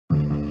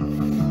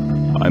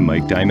I'm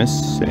Mike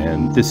Dimas,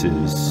 and this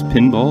is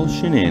Pinball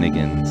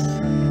Shenanigans.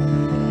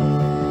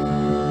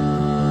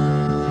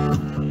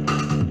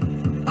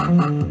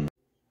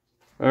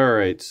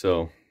 Alright,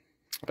 so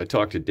I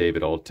talked to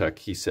David Altec.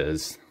 He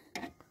says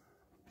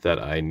that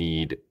I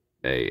need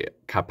a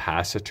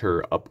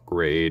capacitor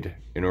upgrade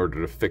in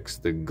order to fix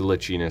the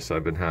glitchiness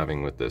I've been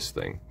having with this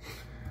thing.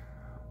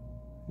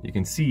 You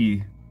can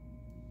see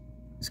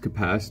these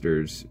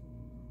capacitors,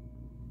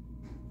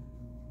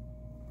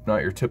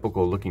 not your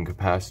typical looking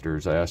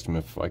capacitors. I asked him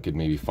if I could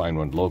maybe find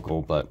one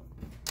local, but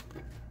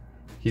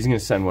he's going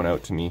to send one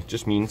out to me.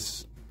 Just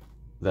means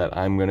that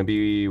I'm going to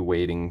be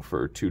waiting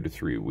for 2 to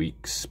 3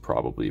 weeks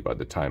probably by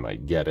the time I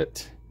get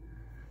it.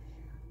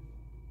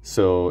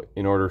 So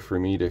in order for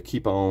me to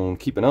keep on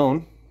keeping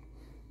on,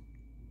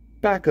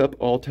 backup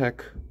Altec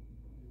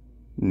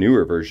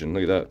newer version.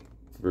 Look at that,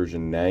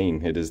 version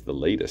 9. It is the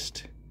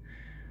latest.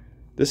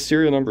 This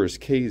serial number is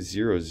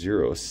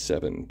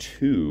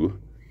K0072.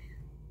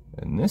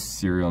 And this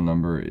serial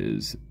number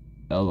is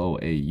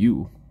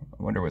LOAU.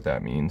 I wonder what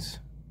that means.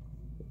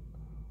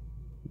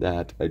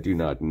 That I do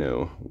not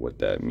know what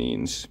that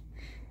means.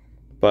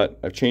 But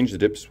I've changed the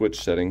dip switch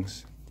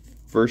settings.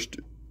 First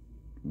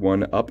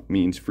one up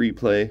means free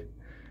play,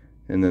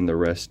 and then the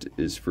rest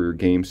is for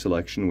game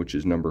selection, which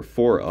is number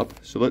 4 up.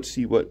 So let's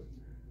see what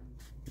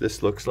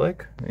this looks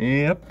like.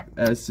 Yep,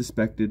 as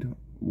suspected,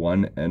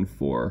 1 and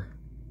 4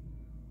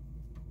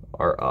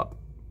 are up.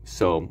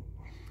 So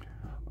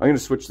I'm going to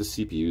switch the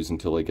CPUs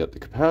until I get the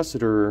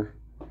capacitor,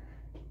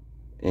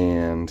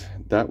 and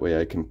that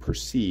way I can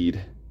proceed,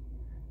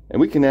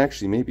 and we can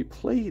actually maybe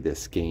play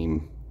this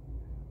game.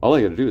 All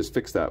I got to do is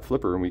fix that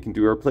flipper and we can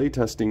do our play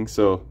testing.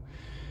 So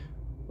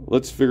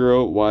let's figure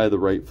out why the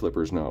right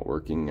flipper's not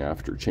working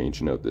after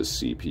changing out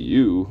this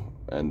CPU,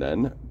 and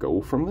then go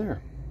from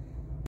there.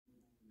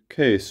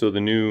 Okay, so the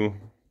new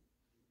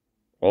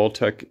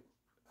Altec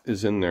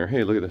is in there.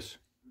 Hey, look at this.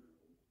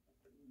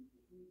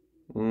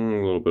 A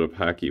little bit of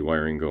hacky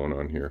wiring going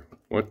on here.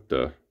 What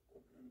the?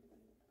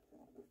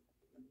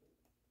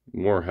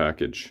 More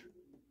hackage.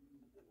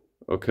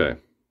 Okay,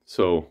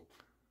 so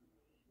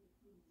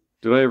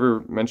did I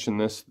ever mention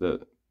this?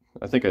 That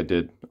I think I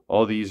did.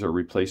 All these are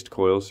replaced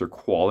coils. They're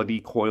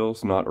quality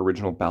coils, not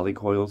original Bally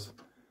coils.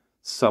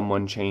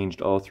 Someone changed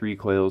all 3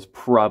 coils,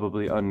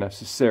 probably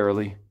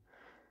unnecessarily,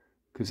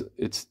 because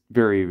it's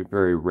very,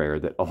 very rare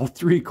that all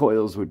 3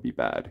 coils would be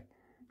bad.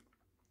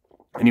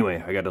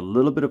 Anyway, I got a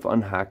little bit of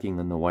unhacking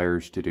on the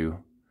wires to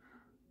do.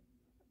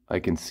 I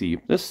can see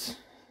this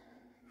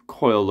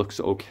coil looks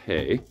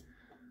okay.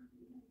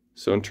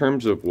 So in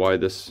terms of why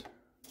this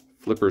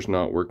flipper's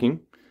not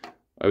working,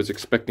 I was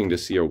expecting to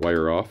see a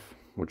wire off,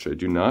 which I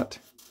do not.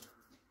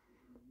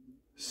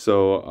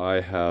 So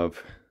I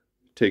have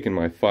taken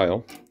my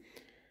file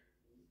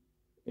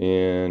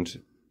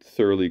and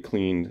thoroughly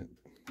cleaned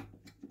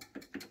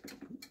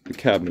the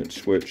cabinet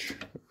switch.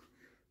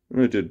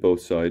 And I did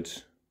both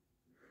sides.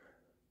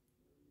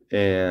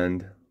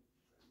 And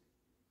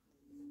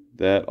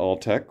that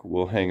Altec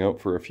will hang out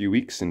for a few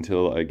weeks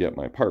until I get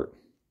my part.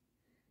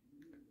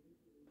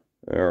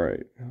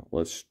 Alright,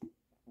 let's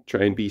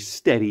try and be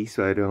steady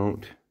so I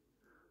don't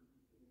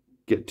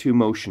get too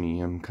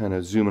motiony. I'm kind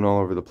of zooming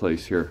all over the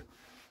place here.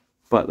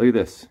 But look at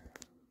this.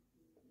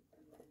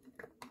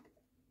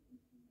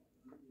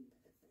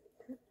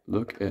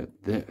 Look at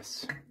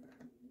this.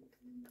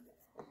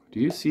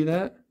 Do you see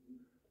that?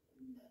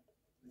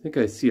 I think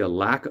I see a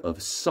lack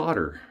of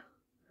solder.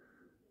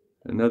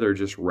 Another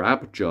just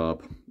wrap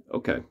job.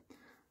 Okay,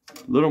 a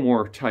little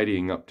more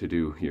tidying up to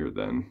do here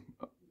than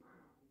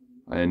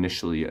I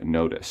initially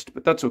noticed,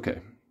 but that's okay.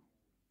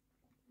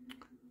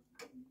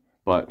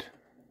 But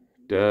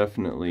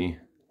definitely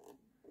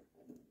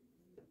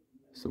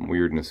some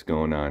weirdness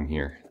going on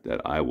here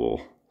that I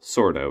will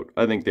sort out.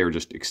 I think they were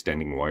just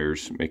extending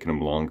wires, making them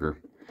longer.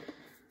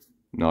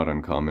 Not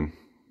uncommon.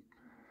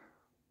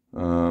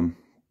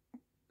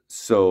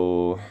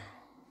 So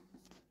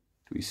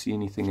do we see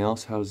anything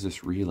else? How's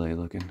this relay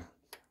looking?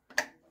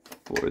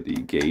 For the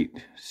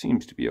gate,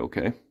 seems to be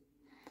okay.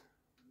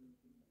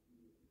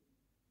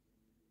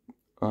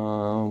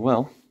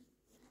 Well,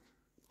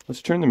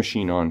 let's turn the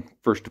machine on.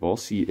 First of all,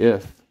 see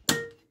if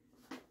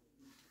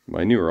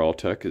my newer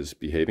Altec is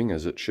behaving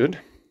as it should.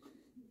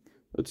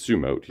 Let's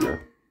zoom out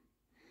here.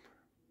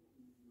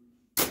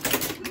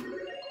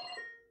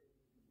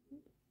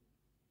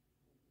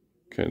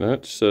 Okay,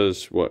 that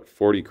says, what,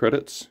 40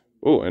 credits?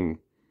 Oh, and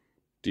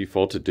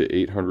defaulted to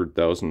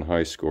 800,000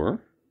 high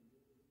score.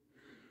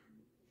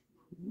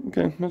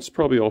 Okay, that's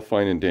probably all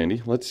fine and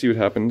dandy. Let's see what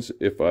happens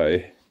if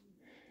I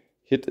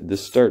hit the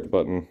start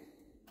button.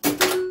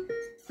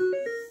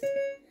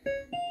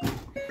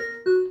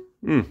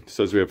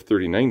 Says we have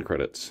 39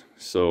 credits.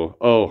 So,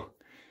 oh,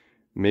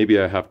 maybe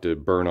I have to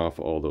burn off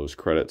all those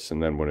credits,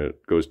 and then when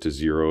it goes to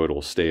 0,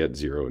 it'll stay at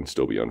 0 and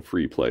still be on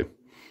free play.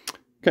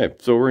 Okay,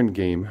 so we're in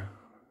game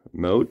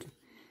mode.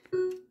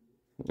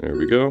 There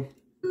we go.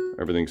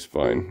 Everything's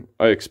fine.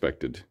 I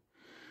expected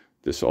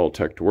this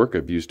Altec to work.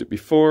 I've used it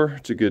before.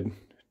 It's a good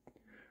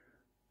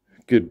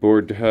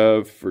board to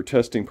have for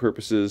testing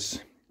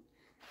purposes.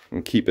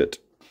 and keep it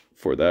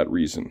for that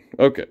reason.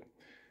 Okay,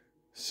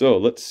 so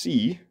let's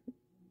see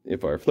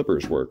if our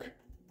flippers work.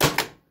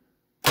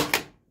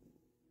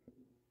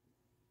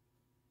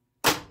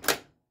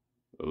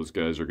 Those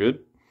guys are good.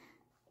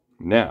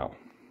 Now,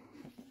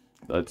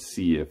 let's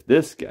see if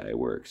this guy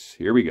works.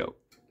 Here we go.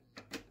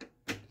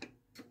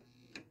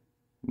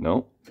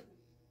 No,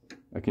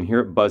 I can hear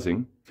it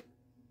buzzing.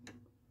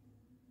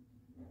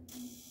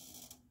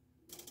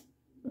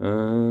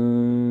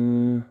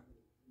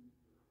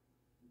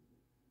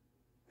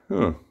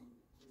 I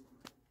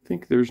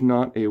think there's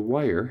not a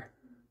wire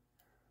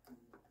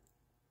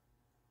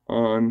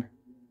on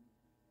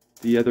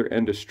the other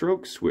end of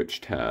stroke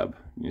switch tab.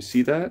 You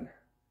see that?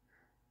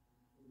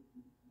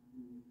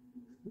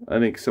 I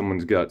think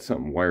someone's got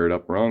something wired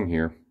up wrong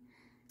here.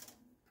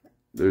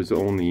 There's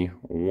only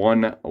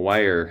one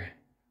wire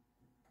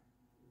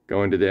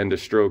going to the end of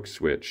stroke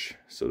switch,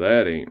 so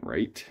that ain't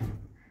right.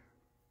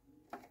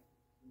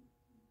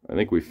 I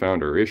think we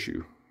found our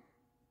issue.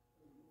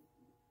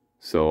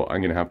 So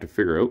I'm gonna have to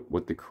figure out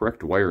what the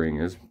correct wiring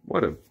is.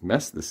 What a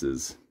mess this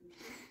is.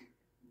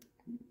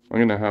 I'm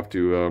gonna have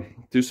to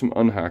do some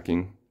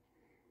unhacking,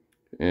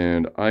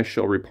 and I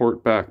shall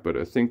report back, but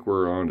I think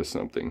we're onto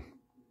something.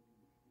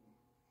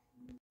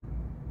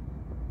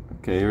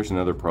 Okay, here's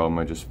another problem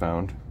I just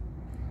found.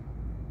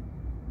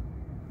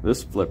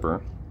 This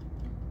flipper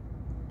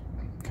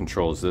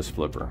controls this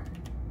flipper.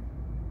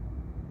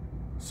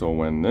 So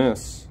when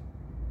this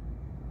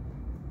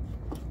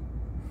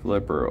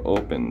flipper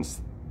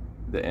opens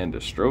the end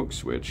of stroke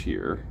switch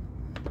here,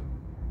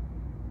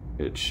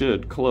 it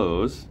should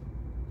close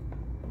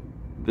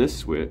this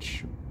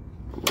switch,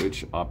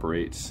 which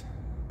operates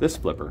this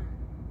flipper,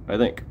 I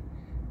think.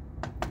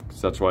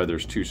 So that's why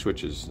there's two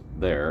switches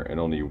there and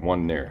only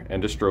one there.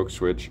 End of stroke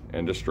switch,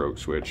 and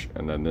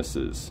then this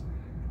is,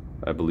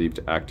 I believe,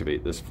 to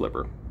activate this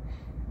flipper.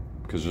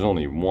 Because there's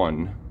only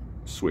one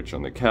switch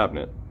on the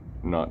cabinet,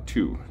 not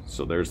two.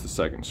 So there's the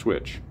second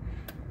switch.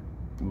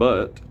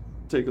 But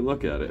take a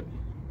look at it.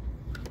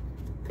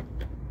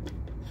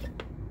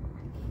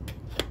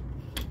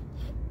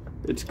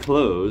 It's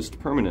closed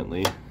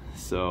permanently,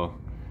 so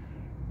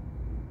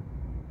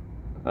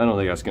I don't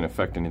think that's going to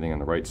affect anything on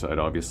the right side,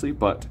 obviously,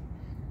 but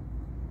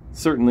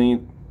certainly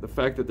the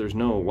fact that there's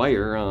no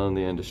wire on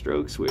the end of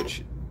stroke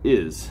switch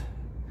is.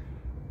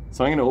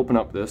 So I'm going to open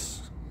up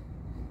this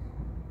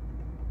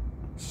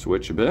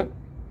switch a bit,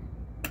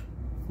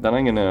 then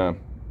I'm going to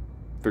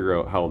figure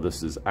out how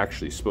this is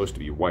actually supposed to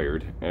be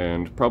wired,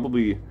 and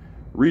probably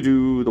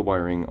redo the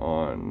wiring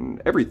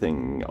on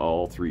everything,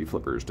 all three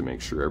flippers, to make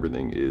sure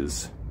everything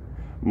is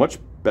much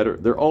better.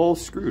 They're all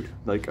screwed.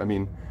 Like, I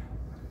mean,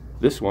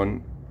 this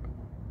one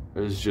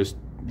is just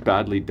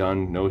badly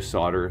done, no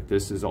solder.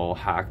 This is all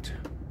hacked.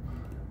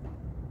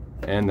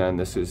 And then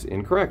this is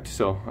incorrect.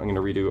 So I'm going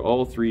to redo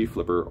all three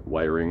flipper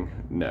wiring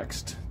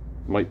next.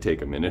 Might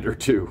take a minute or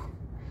two.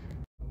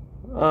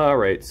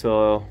 Alright,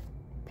 so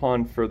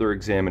upon further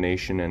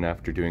examination and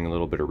after doing a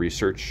little bit of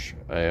research,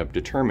 I have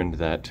determined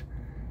that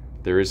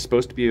there is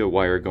supposed to be a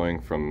wire going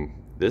from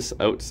this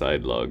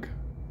outside lug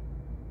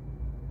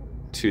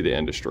to the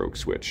end of stroke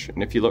switch.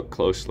 And if you look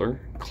closer,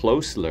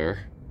 does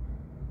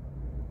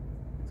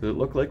it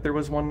look like there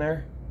was one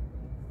there?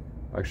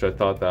 Actually, I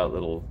thought that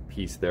little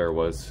piece there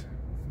was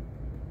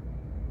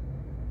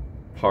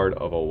part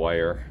of a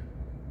wire,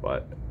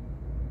 but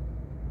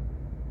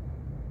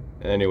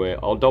anyway,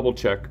 I'll double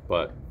check,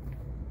 but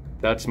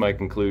that's my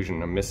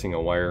conclusion. I'm missing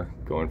a wire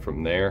going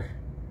from there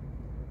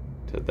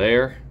to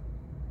there,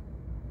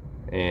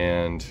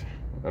 and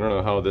I don't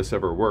know how this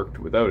ever worked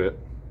without it,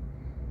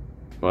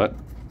 but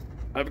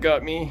I've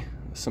got me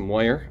some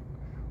wire.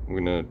 I'm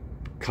gonna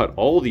cut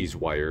all these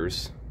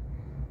wires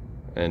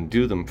and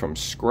do them from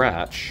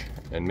scratch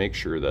and make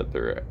sure that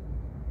they're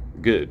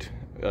good,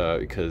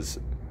 because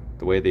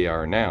the way they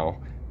are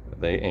now,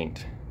 they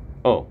ain't.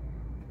 Oh,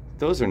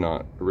 those are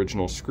not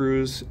original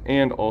screws,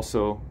 and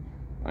also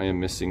I am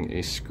missing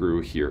a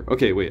screw here.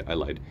 Okay, wait, I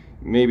lied.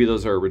 Maybe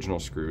those are original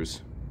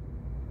screws,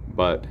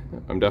 but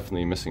I'm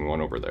definitely missing one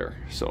over there,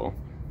 so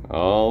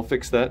I'll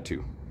fix that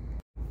too.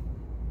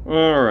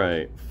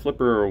 Alright,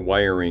 flipper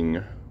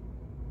wiring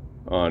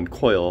on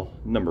coil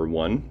number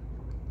 1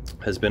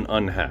 has been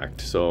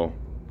unhacked. So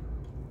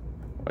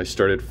I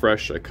started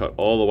fresh, I cut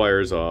all the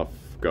wires off,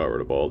 got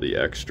rid of all the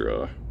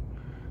extra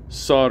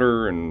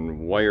solder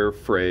and wire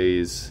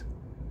frays,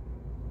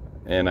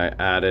 and I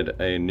added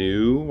a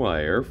new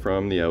wire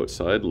from the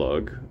outside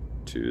lug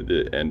to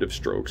the end of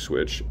stroke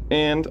switch,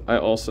 and I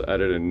also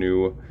added a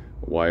new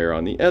wire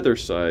on the other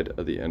side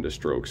of the end of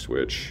stroke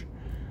switch.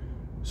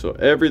 So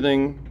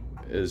everything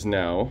is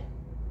now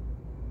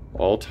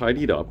all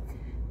tidied up.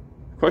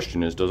 The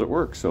question is, does it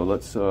work? So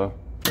let's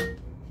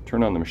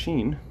turn on the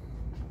machine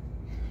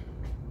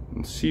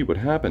and see what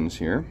happens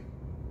here.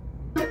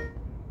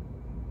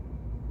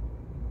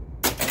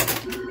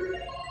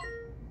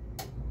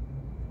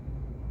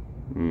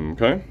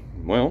 Okay,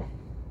 well,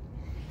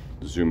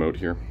 zoom out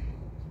here.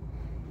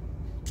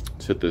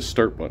 Let's hit this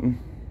start button.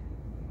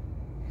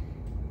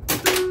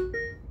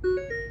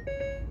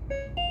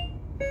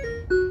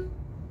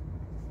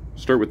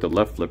 Start with the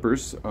left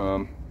flippers.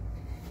 You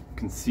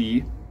can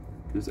see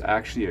there's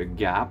actually a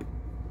gap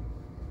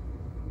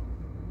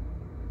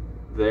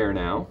there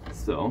now,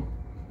 so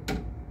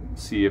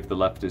see if the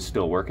left is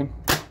still working.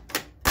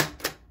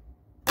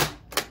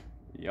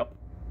 Yep.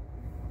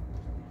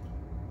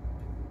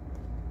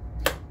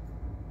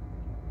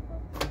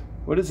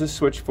 What is this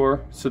switch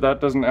for? So that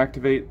doesn't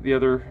activate the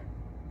other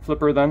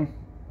flipper then?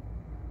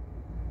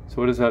 So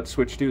what does that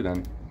switch do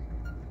then?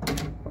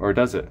 Or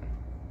does it?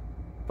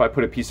 If I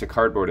put a piece of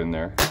cardboard in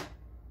there,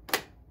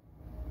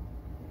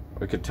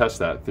 I could test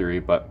that theory,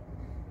 but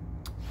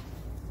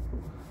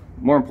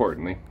more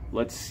importantly,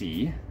 let's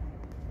see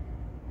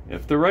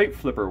if the right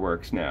flipper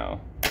works now.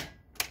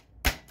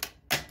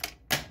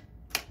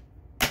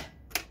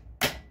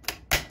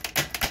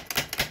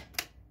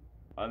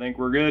 I think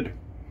we're good.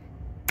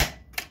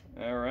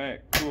 All right,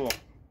 cool.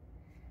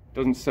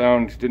 Didn't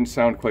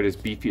sound quite as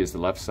beefy as the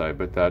left side,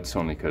 but that's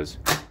only because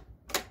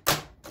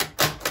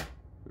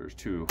there's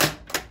two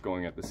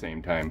going at the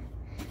same time.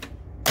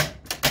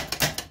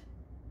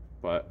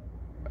 But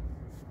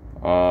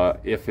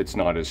if it's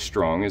not as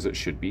strong as it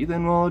should be,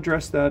 then we'll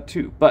address that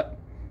too. But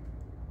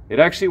it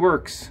actually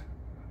works.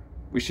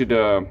 We should,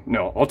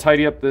 no, I'll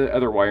tidy up the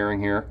other wiring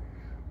here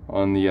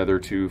on the other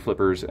two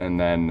flippers, and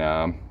then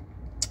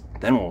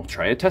we'll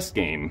try a test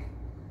game.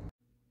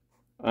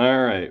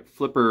 All right,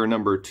 flipper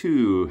number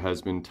 2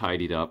 has been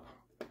tidied up.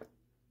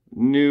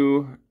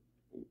 New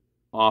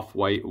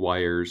off-white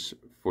wires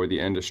for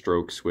the end of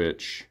stroke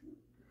switch.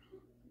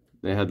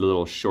 They had the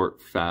little short,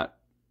 fat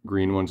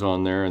green ones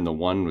on there, and the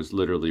one was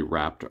literally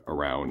wrapped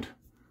around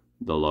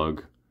the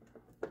lug.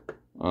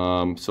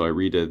 So I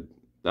redid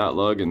that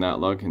lug and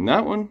that lug, and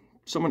that one,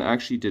 someone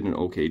actually did an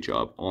okay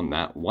job on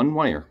that one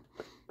wire.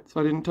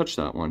 So I didn't touch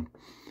that one.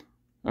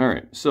 All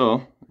right,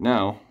 so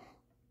now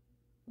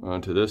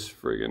onto this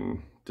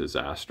friggin'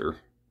 disaster.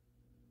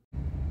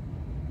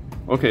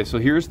 Okay, so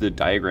here's the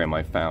diagram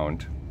I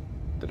found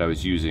that I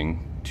was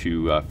using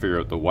to figure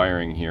out the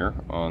wiring here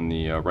on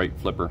the right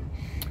flipper.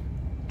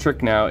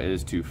 Trick now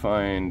is to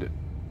find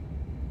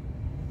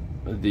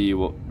the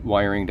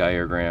wiring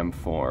diagram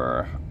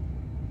for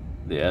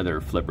the other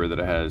flipper that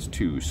has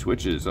 2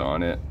 switches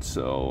on it,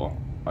 so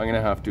I'm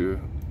gonna have to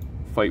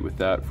fight with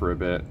that for a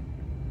bit.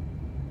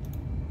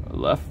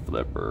 Left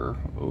flipper,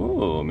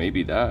 oh,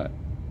 maybe that.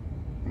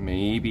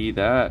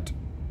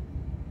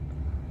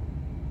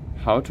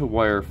 How to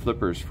wire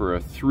flippers for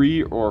a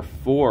 3 or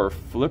 4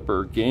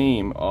 flipper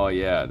game. Oh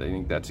yeah, I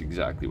think that's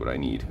exactly what I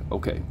need.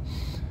 Okay,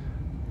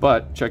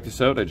 but check this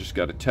out. I just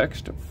got a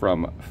text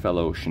from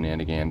fellow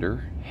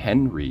shenanigander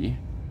Henry.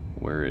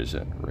 Where is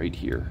it? Right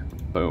here.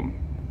 Boom.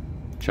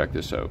 Check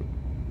this out.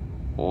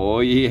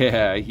 Oh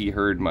yeah, he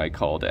heard my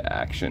call to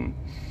action,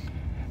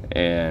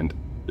 and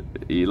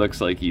he looks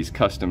like he's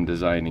custom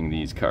designing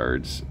these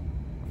cards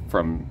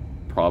from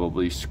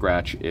probably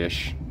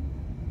scratch-ish.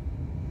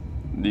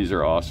 These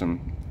are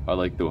awesome. I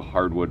like the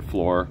hardwood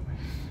floor.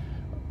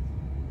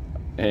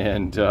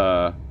 And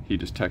he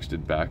just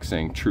texted back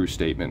saying, true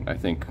statement, I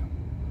think,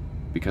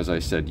 because I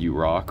said you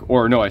rock.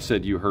 Or no, I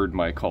said you heard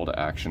my call to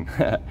action.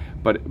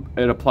 But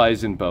it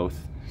applies in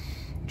both.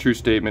 True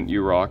statement,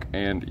 you rock,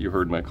 and you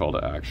heard my call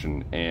to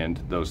action. And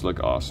those look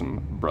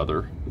awesome,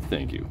 brother.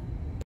 Thank you.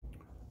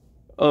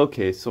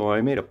 Okay, so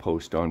I made a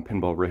post on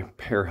Pinball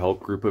Repair Help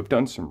Group. I've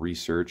done some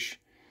research.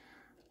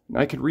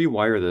 I could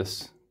rewire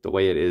this the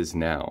way it is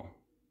now,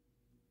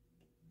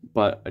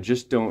 but I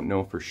just don't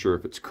know for sure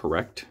if it's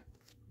correct.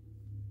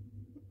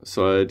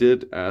 So I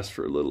did ask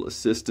for a little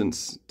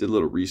assistance, did a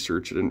little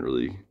research. I didn't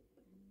really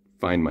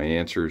find my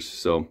answers.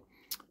 So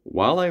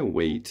while I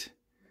wait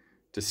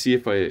to see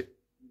if I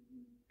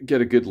get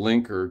a good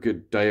link or a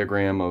good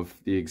diagram of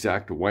the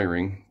exact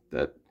wiring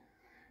that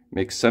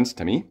makes sense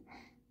to me,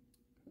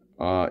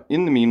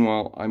 in the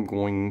meanwhile, I'm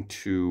going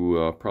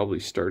to probably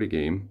start a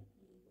game.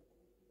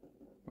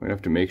 I'm gonna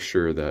have to make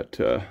sure that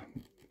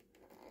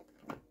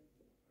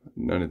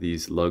none of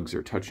these lugs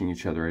are touching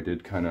each other. I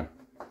did kind of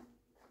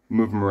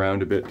move them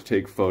around a bit to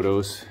take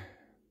photos.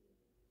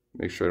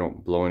 Make sure I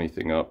don't blow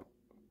anything up.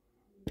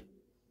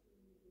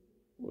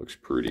 Looks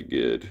pretty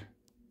good.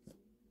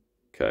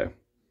 Okay.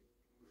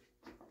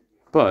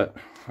 But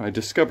I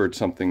discovered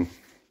something.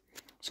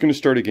 I was gonna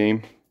start a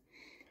game.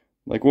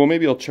 Like, well,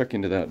 maybe I'll check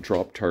into that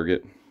drop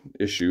target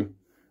issue,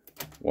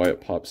 why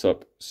it pops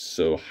up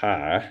so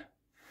high.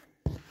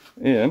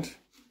 And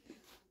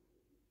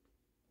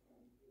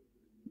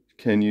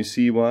can you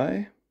see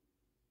why?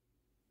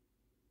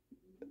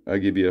 I'll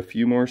give you a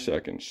few more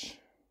seconds.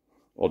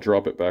 I'll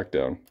drop it back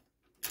down.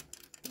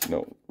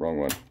 No, wrong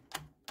one.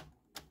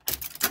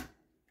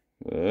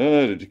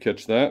 Did you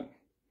catch that?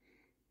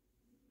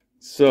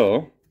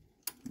 So,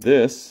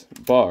 this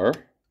bar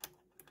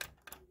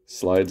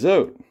slides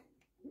out.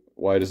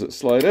 Why does it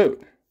slide out?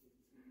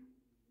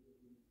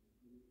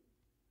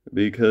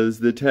 Because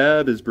the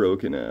tab is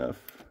broken off.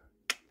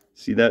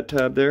 See that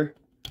tab there?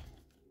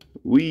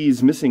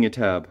 We's missing a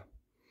tab.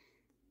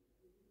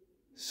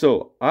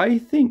 So I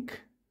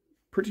think,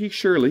 pretty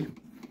surely,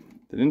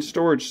 that in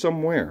storage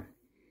somewhere,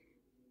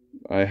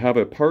 I have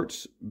a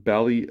parts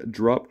Bally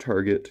drop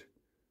target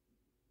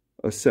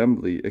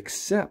assembly,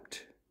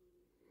 except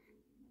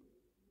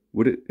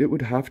it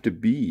would have to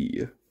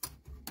be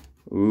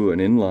an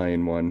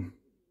inline one.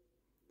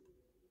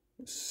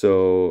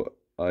 So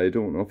I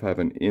don't know if I have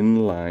an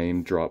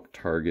inline drop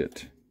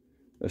target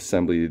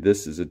assembly.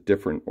 This is a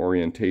different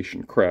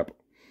orientation. Crap.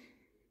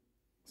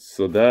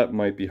 So that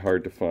might be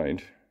hard to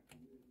find.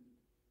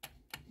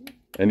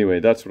 Anyway,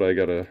 that's what I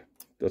gotta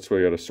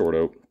sort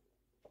out.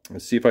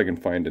 Let's see if I can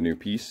find a new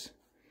piece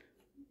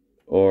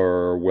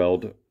or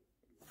weld.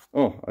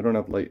 Oh, I don't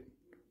have light.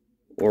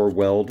 Or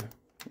weld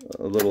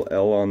a little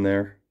L on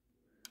there,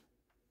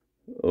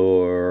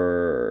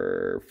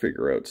 or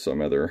figure out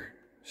some other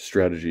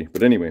strategy.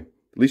 But anyway,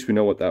 at least we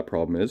know what that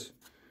problem is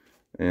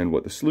and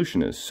what the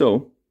solution is.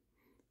 So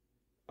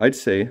I'd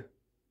say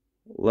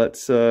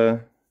let's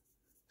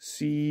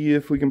see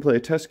if we can play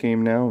a test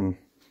game now and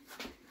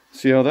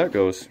see how that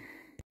goes.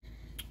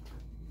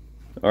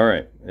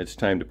 Alright, it's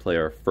time to play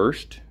our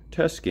first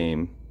test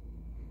game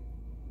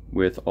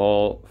with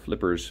all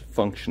flippers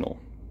functional,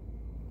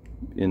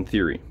 in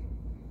theory.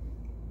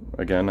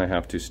 Again, I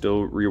have to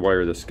still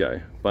rewire this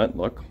guy, but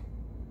look,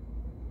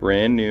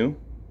 brand new,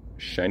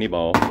 shiny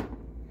ball,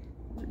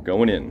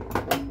 going in.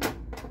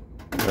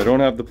 I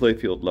don't have the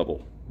playfield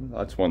level,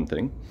 that's one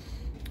thing.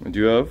 I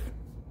do have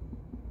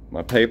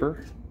my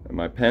paper and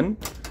my pen,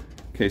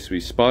 in case we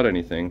spot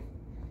anything.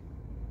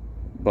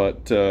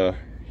 But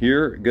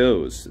here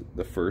goes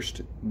the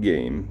first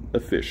game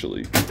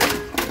officially.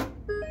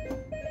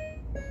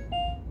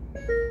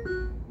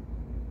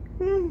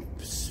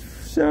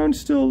 Sounds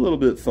still a little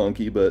bit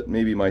funky, but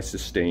maybe my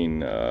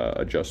sustain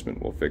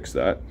adjustment will fix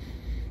that.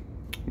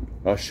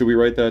 Should we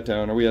write that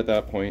down? Are we at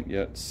that point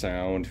yet?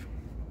 Sound?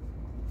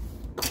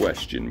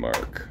 Question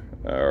mark.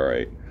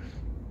 Alright.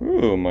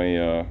 Ooh,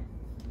 my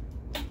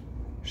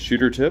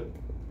shooter tip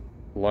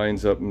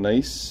lines up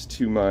nice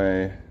to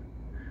my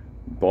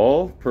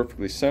ball,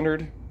 perfectly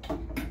centered.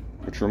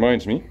 Which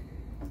reminds me,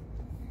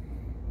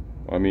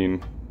 I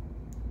mean,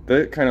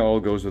 that kind of all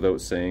goes without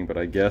saying, but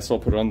I guess I'll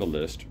put it on the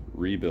list.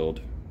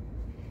 Rebuild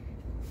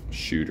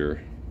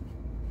shooter.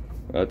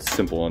 That's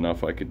simple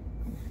enough. I could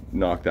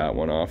knock that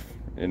one off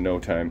in no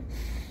time.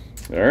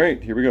 All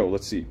right, here we go.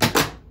 Let's see.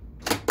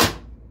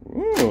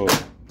 Ooh,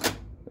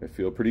 I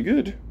feel pretty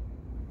good.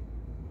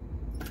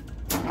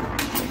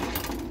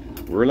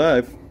 We're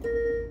live.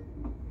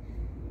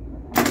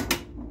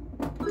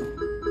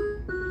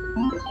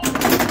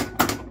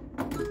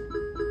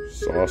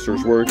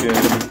 Saucer's working.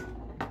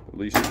 At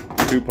least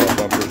 2 pop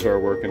bumpers are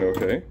working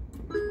okay.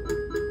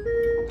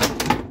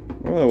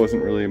 Well, that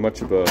wasn't really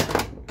much of a...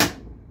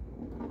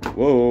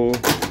 Whoa.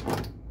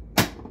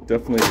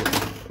 Definitely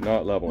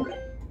not level.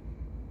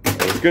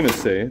 I was gonna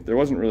say, there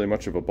wasn't really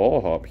much of a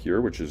ball hop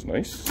here, which is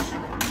nice.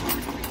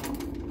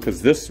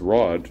 Because this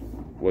rod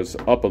was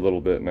up a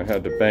little bit and I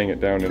had to bang it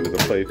down into the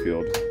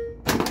playfield.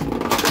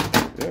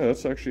 Yeah,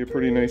 that's actually a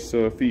pretty nice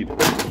feed.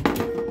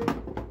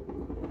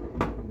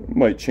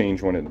 Might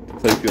change when the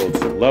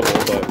playfield's at level,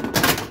 but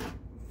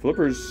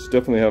flippers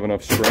definitely have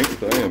enough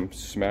strength. I am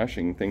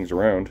smashing things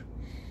around.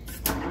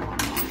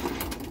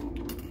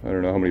 I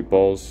don't know how many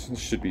balls. This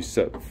should be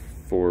set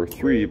for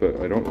 3, but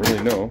I don't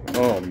really know.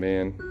 Oh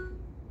man.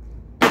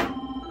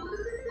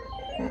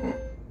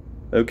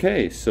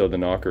 Okay, so the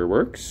knocker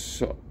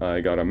works. I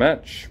got a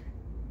match.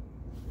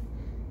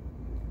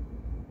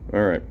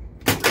 Alright.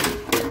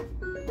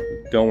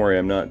 Don't worry,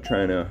 I'm not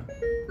trying to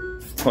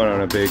put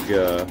on a big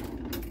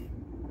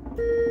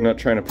I'm not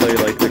trying to play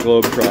like the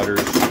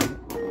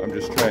Globetrotters. I'm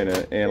just trying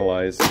to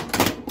analyze.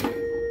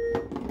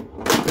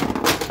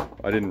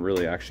 I didn't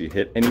really actually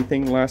hit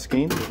anything last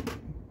game.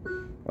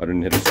 I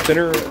didn't hit a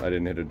spinner. I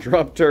didn't hit a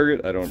drop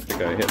target. I don't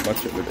think I hit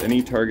much with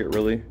any target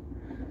really.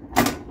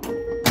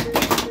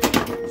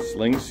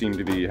 Slings seem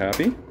to be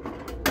happy.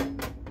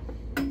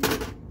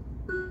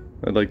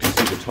 I'd like to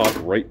see the top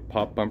right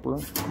pop bumper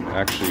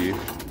actually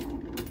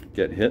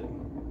get hit.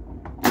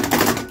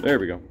 There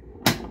we go.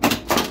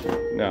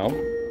 Now,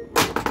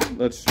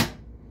 let's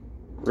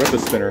rip the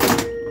spinner.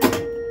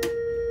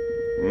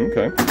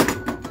 Okay.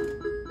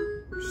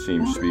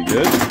 Seems to be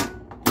good.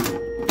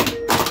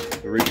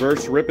 The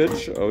reverse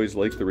rippage. I always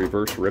like the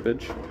reverse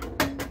rippage.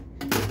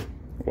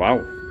 Wow.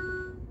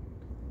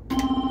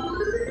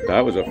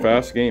 That was a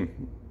fast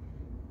game.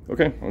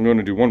 Okay, I'm going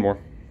to do one more.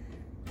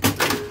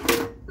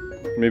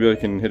 Maybe I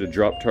can hit a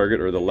drop target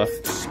or the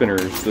left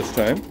spinners this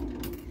time.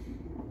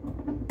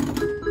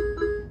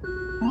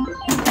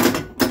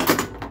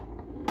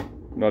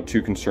 Not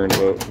too concerned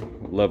about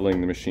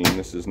leveling the machine.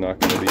 This is not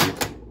going to be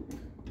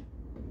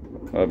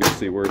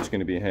obviously where it's going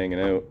to be hanging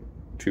out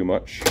too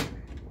much.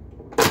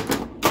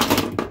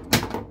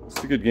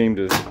 It's a good game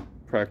to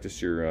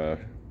practice your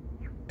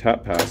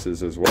tap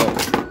passes as well.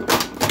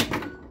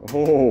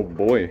 Oh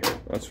boy,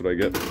 that's what I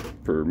get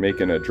for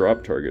making a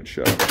drop target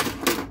shot.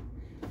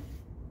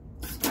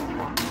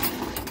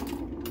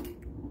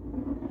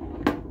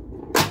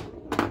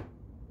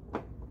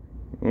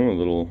 Oh, a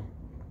little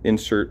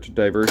insert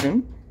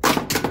diversion.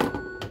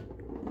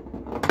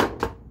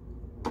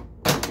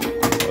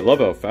 I love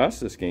how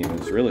fast this game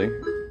is, really.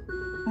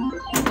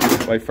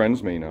 My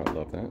friends may not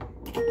love that.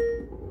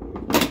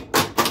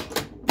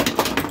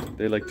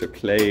 They like to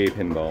play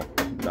pinball,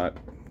 not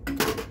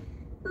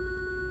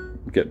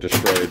get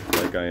destroyed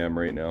like I am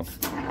right now.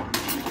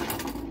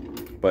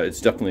 But it's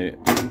definitely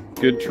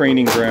good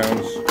training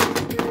grounds.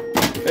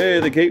 Hey,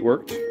 the gate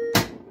worked.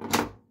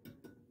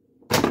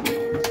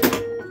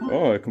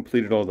 Oh, I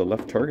completed all the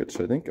left targets,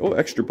 I think. Oh,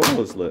 extra ball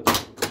is lit.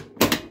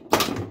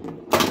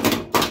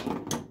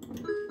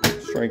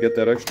 Let's try and get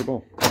that extra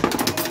ball.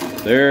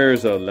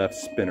 There's a left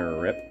spinner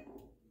rip.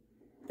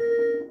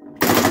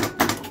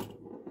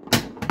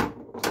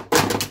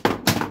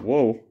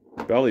 Whoa,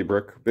 belly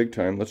brick, big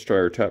time. Let's try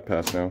our tap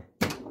pass now.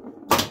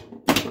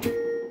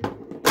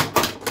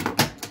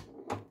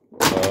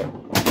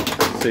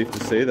 Safe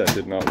to say that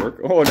did not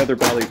work. Oh, another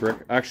bally brick.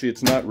 Actually,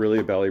 it's not really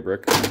a bally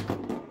brick.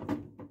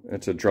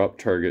 It's a drop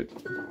target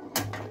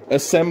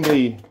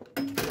assembly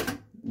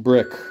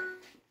brick.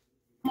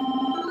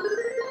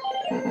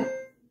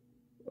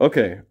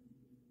 Okay,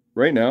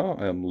 right now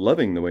I'm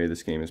loving the way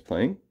this game is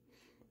playing.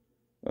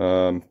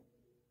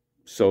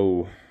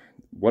 So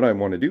what I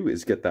want to do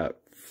is get that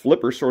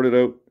flipper sorted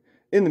out.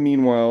 In the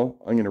meanwhile,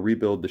 I'm going to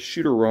rebuild the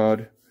shooter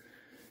rod.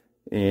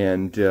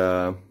 And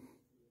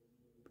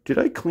did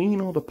I clean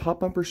all the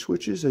pop bumper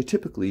switches? I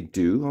typically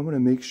do. I'm going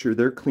to make sure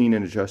they're clean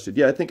and adjusted.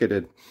 Yeah, I think I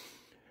did.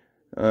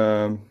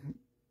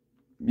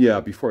 Yeah,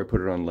 before I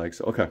put it on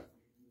legs. Okay.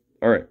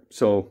 All right.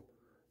 So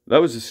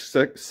that was a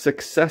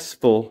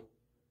successful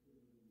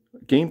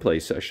gameplay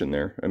session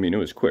there. I mean, it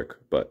was quick,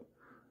 but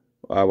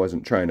I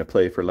wasn't trying to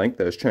play for length.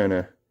 I was trying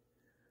to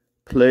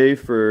play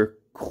for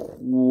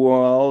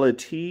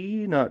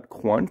quality, not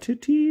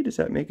quantity. Does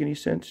that make any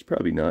sense?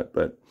 Probably not,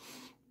 but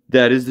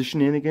that is the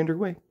shenanigander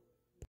way.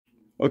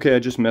 Okay, I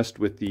just messed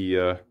with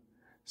the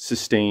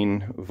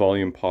sustain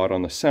volume pot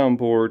on the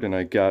soundboard, and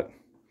I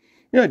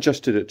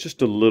adjusted it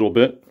just a little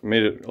bit,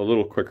 made it a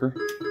little quicker.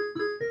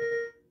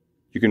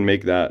 You can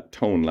make that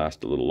tone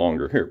last a little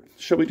longer. Here,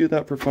 shall we do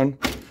that for fun?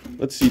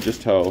 Let's see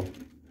just how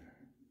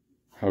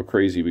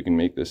crazy we can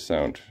make this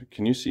sound.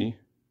 Can you see?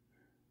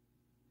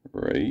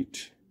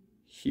 Right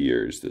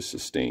here's the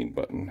sustain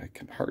button. I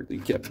can hardly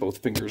get both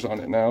fingers on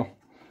it now.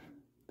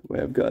 The way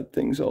I've got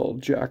things all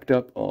jacked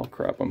up. Oh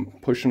crap, I'm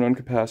pushing on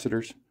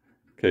capacitors.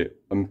 Okay,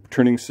 I'm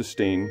turning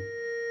sustain.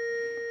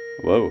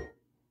 Whoa. You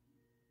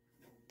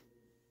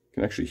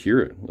can actually hear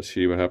it. Let's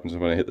see what happens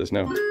when I hit this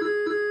now.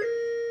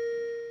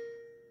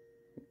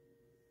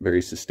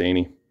 Very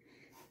sustainy.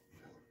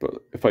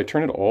 But if I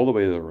turn it all the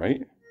way to the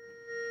right,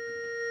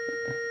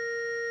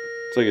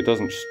 it's like it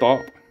doesn't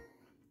stop.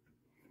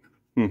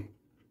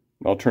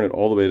 I'll turn it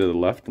all the way to the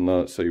left and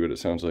I'll show you what it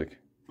sounds like.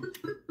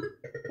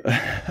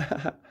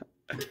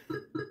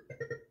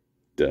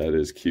 That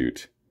is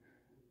cute.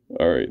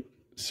 Alright,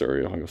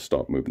 sorry, I'll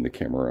stop moving the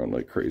camera around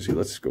like crazy.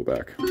 Let's go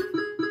back.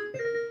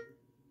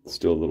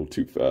 Still a little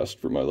too fast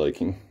for my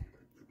liking.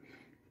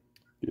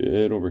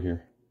 Get over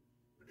here.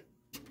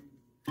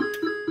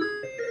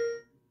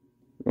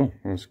 Oh,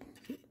 let's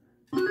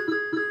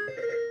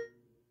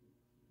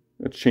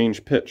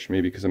change pitch,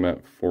 maybe because I'm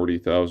at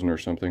 40,000 or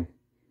something.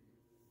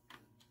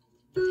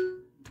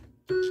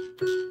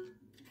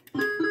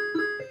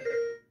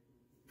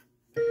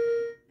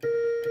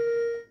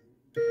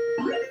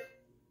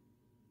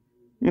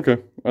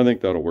 Okay, I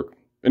think that'll work.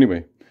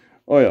 Anyway,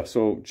 oh yeah,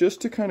 so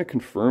just to kind of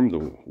confirm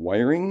the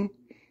wiring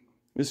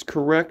is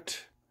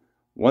correct,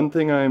 one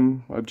thing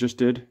I've just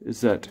did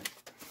is that,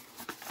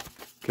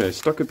 okay, I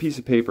stuck a piece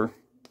of paper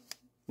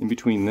in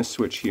between this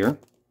switch here,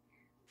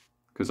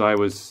 because I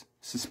was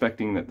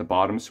suspecting that the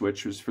bottom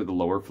switch was for the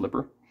lower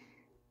flipper.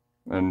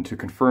 And to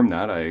confirm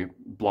that, I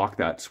blocked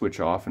that switch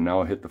off, and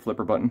now I hit the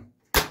flipper button.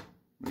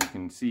 You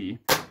can see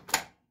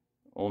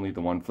only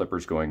the one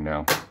flipper's going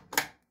now.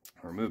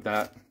 Remove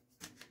that.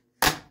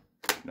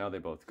 Now they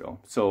both go.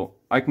 So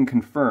I can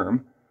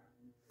confirm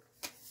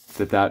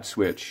that that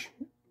switch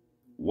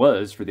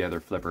was for the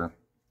other flipper,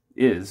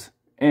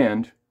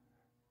 and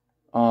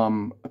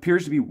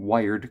appears to be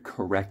wired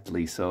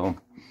correctly. So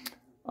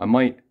I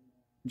might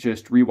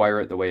just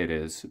rewire it the way it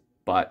is,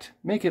 but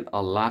make it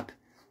a lot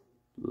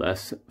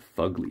less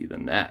fugly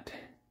than that.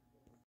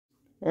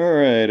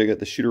 Alright, I got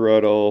the shooter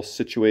rod all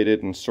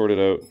situated and sorted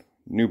out.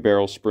 New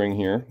barrel spring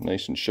here,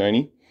 nice and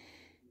shiny.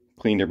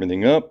 Cleaned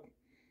everything up.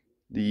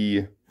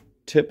 The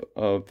tip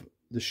of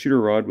the shooter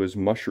rod was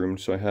mushroomed,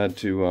 so I had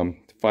to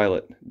file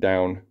it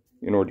down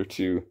in order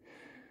to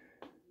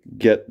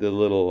get the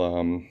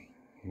little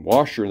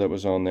washer that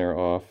was on there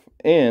off,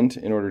 and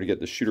in order to get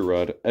the shooter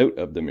rod out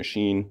of the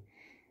machine.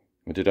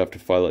 I did have to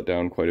file it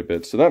down quite a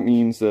bit. So that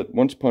means that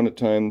once upon a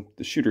time,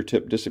 the shooter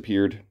tip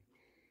disappeared,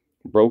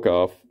 broke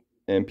off,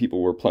 and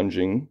people were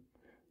plunging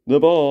the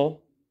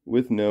ball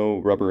with no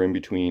rubber in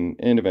between,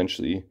 and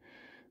eventually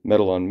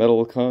metal on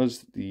metal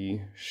caused the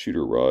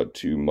shooter rod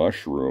to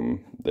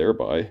mushroom,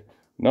 thereby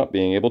not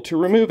being able to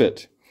remove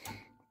it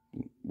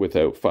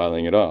without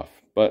filing it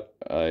off. But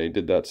I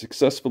did that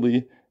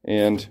successfully,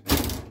 and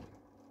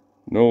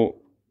no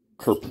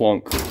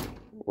kerplunk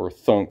or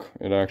thunk.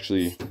 It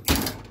actually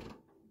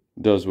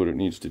does what it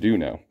needs to do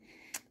now.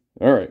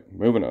 All right,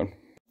 moving on.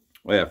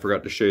 Oh yeah, I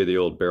forgot to show you the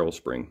old barrel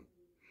spring.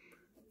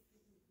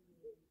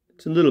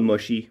 It's a little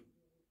mushy,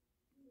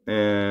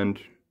 and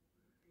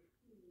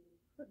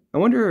I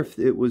wonder if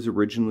it was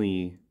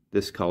originally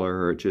this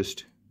color, or it just,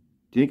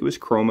 do you think it was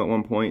chrome at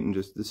one point and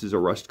just this is a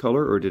rust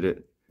color, or did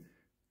it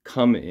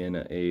come in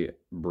a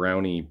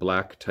browny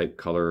black type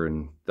color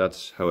and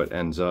that's how it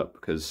ends up?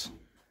 Because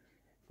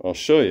I'll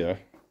show you.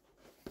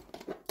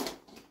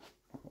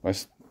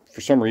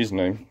 For some reason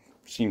I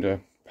seem to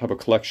have a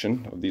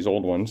collection of these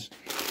old ones,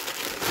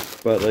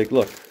 but like,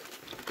 look,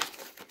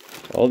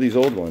 all these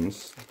old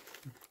ones,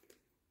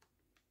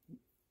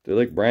 they're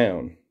like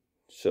brown.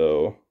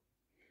 So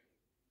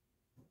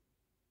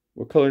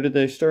what color did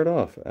they start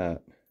off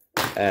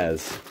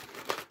as?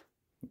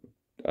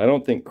 I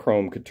don't think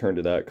chrome could turn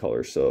to that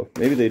color, so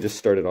maybe they just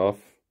started off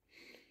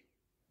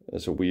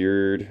as a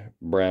weird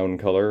brown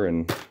color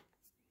and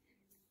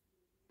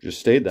just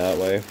stayed that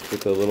way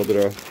with a little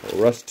bit of a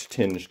rust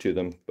tinge to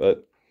them.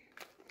 But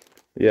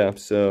yeah,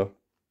 so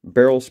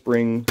barrel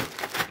spring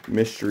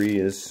mystery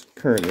is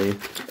currently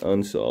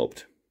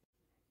unsolved.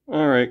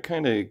 All right,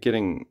 kind of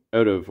getting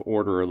out of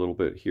order a little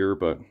bit here,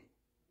 but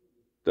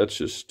that's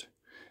just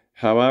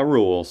how I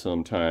roll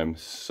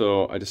sometimes.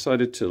 So I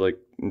decided to like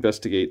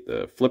investigate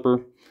the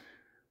flipper,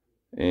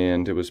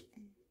 and it was,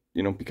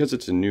 you know, because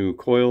it's a new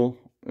coil,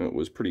 it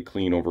was pretty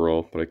clean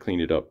overall, but I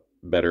cleaned it up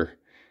better.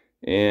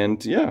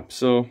 And yeah,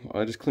 so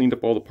I just cleaned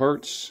up all the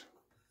parts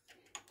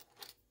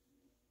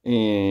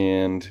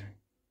and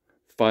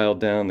filed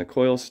down the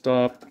coil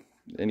stop,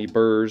 any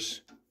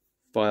burrs,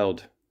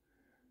 filed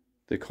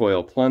the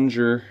coil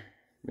plunger,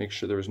 make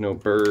sure there was no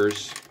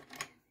burrs,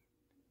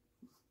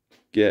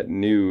 get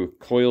new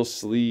coil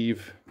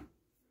sleeve.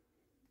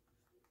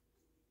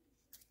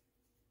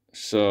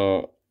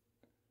 So,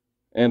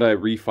 and I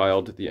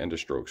refiled the end of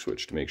stroke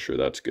switch to make sure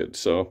that's good.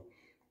 So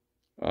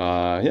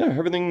yeah,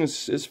 everything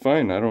is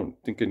fine. I don't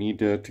think I need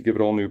to give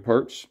it all new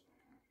parts.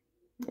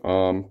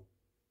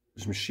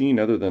 This machine,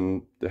 other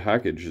than the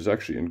hackage, is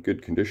actually in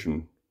good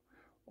condition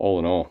all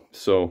in all.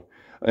 So,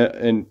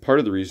 and part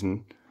of the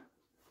reason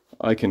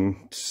I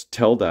can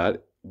tell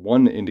that,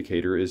 one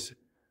indicator is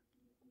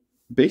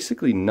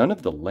basically none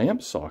of the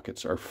lamp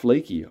sockets are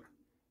flaky.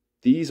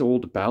 These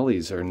old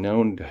Bally's are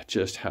known to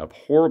just have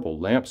horrible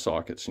lamp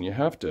sockets, and you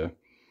have to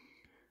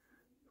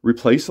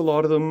replace a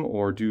lot of them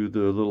or do the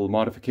little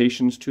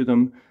modifications to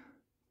them.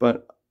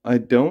 But I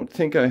don't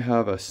think I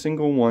have a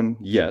single one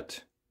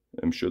yet,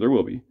 I'm sure there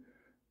will be,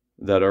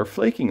 that are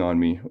flaking on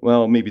me.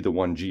 Well, maybe the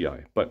one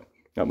GI, but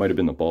that might have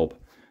been the bulb.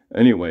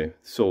 Anyway,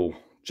 so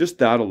just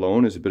that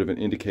alone is a bit of an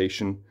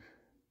indication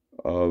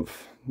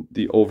of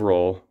the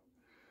overall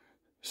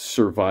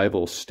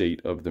survival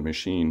state of the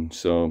machine.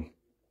 So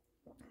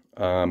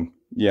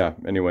yeah,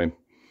 anyway,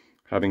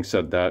 having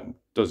said that,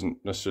 doesn't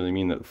necessarily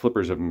mean that the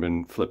flippers haven't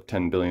been flipped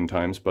 10 billion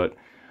times, but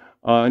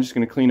I'm just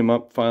going to clean them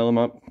up, file them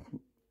up,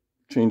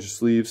 change the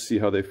sleeves, see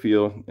how they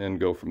feel, and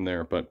go from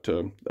there. But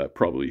that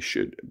probably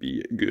should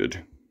be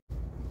good.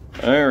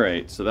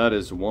 Alright, so that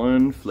is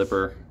one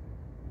flipper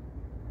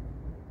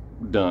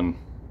done.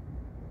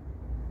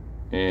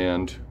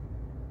 And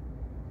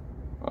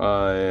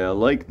I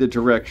like the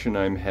direction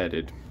I'm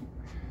headed.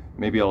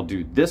 Maybe I'll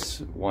do this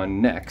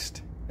one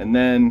next, and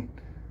then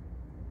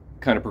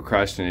kind of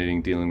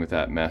procrastinating dealing with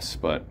that mess,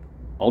 but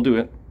I'll do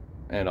it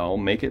and I'll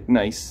make it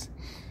nice.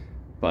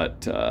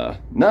 But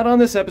not on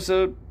this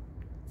episode.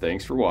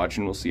 Thanks for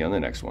watching. We'll see you on the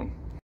next one.